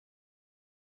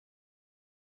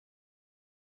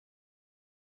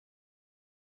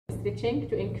Stretching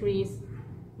to increase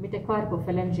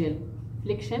metacarpophalangeal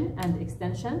flexion and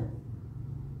extension.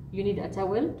 You need a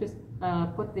towel to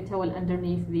put the towel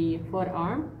underneath the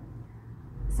forearm,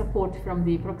 support from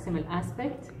the proximal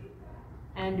aspect,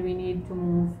 and we need to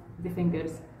move the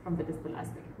fingers from the distal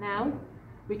aspect. Now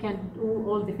we can do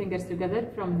all the fingers together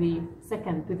from the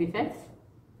 2nd to the 5th.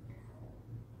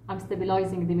 I'm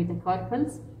stabilizing the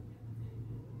metacarpals,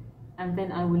 and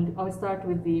then I will start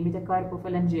with the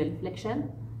metacarpophalangeal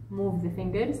flexion. Move the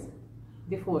fingers,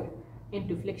 the 4,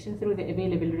 into flexion through the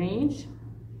available range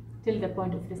till the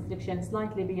point of restriction,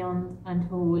 slightly beyond, and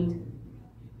hold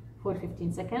for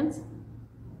 15 seconds.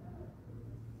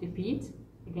 Repeat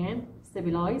again.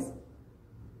 Stabilize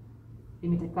the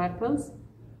metacarpals.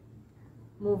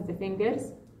 Move the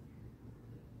fingers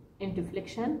into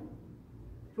flexion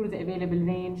through the available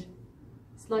range,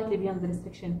 slightly beyond the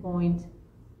restriction point,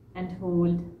 and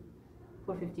hold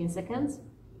for 15 seconds.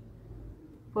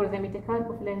 For the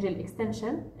metacarpophalangeal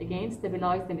extension, again,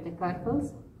 stabilize the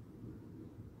metacarpals.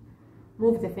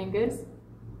 Move the fingers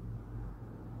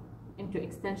into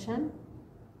extension,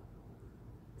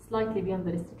 slightly beyond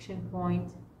the restriction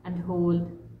point, and hold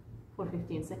for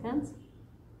 15 seconds.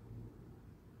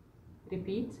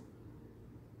 Repeat.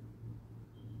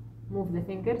 Move the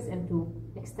fingers into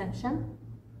extension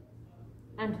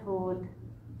and hold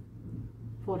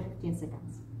for 15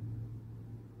 seconds.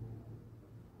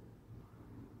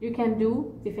 You can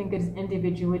do the fingers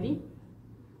individually.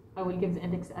 I will give the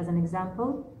index as an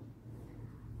example.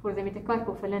 For the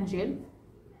metacarpophalangeal,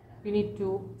 you need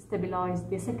to stabilize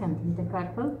the 2nd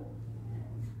metacarpal.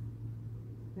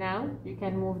 Now you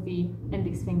can move the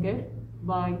index finger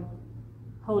by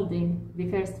holding the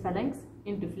 1st phalanx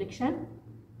into flexion,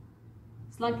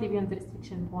 slightly beyond the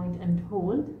restriction point, and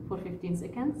hold for 15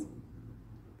 seconds,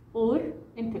 or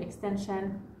into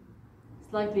extension,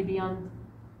 slightly beyond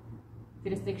the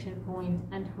restriction point,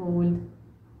 and hold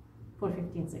for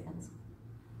 15 seconds.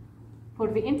 For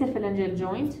the interphalangeal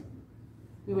joint,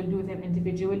 we will do them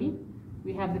individually.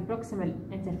 We have the proximal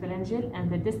interphalangeal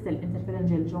and the distal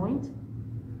interphalangeal joint.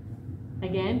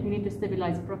 Again, you need to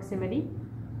stabilize proximally.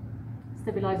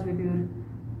 Stabilize with your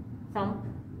thumb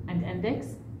and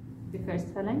index, the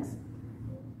 1st phalanx,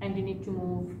 and you need to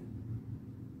move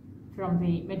from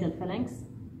the middle phalanx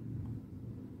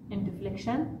into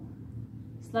flexion,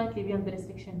 slightly beyond the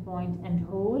restriction point, and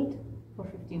hold for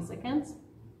 15 seconds.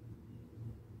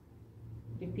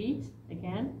 Repeat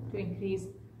again to increase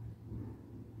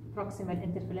proximal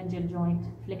interphalangeal joint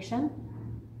flexion.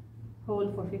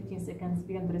 Hold for 15 seconds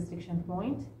beyond the restriction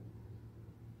point,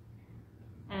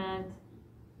 and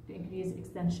to increase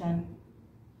extension,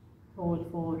 hold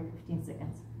for 15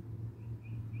 seconds.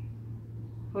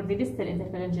 For the distal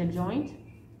interphalangeal joint,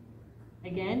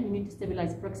 again, you need to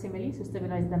stabilize proximally, so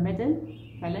stabilize the middle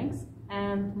phalanx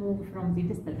and move from the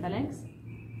distal phalanx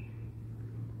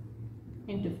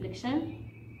into flexion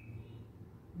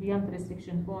beyond the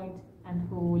restriction point and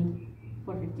hold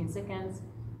for 15 seconds,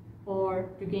 or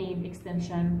to gain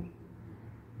extension,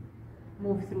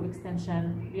 move through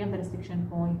extension beyond the restriction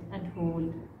point and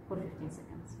hold for 15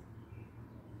 seconds.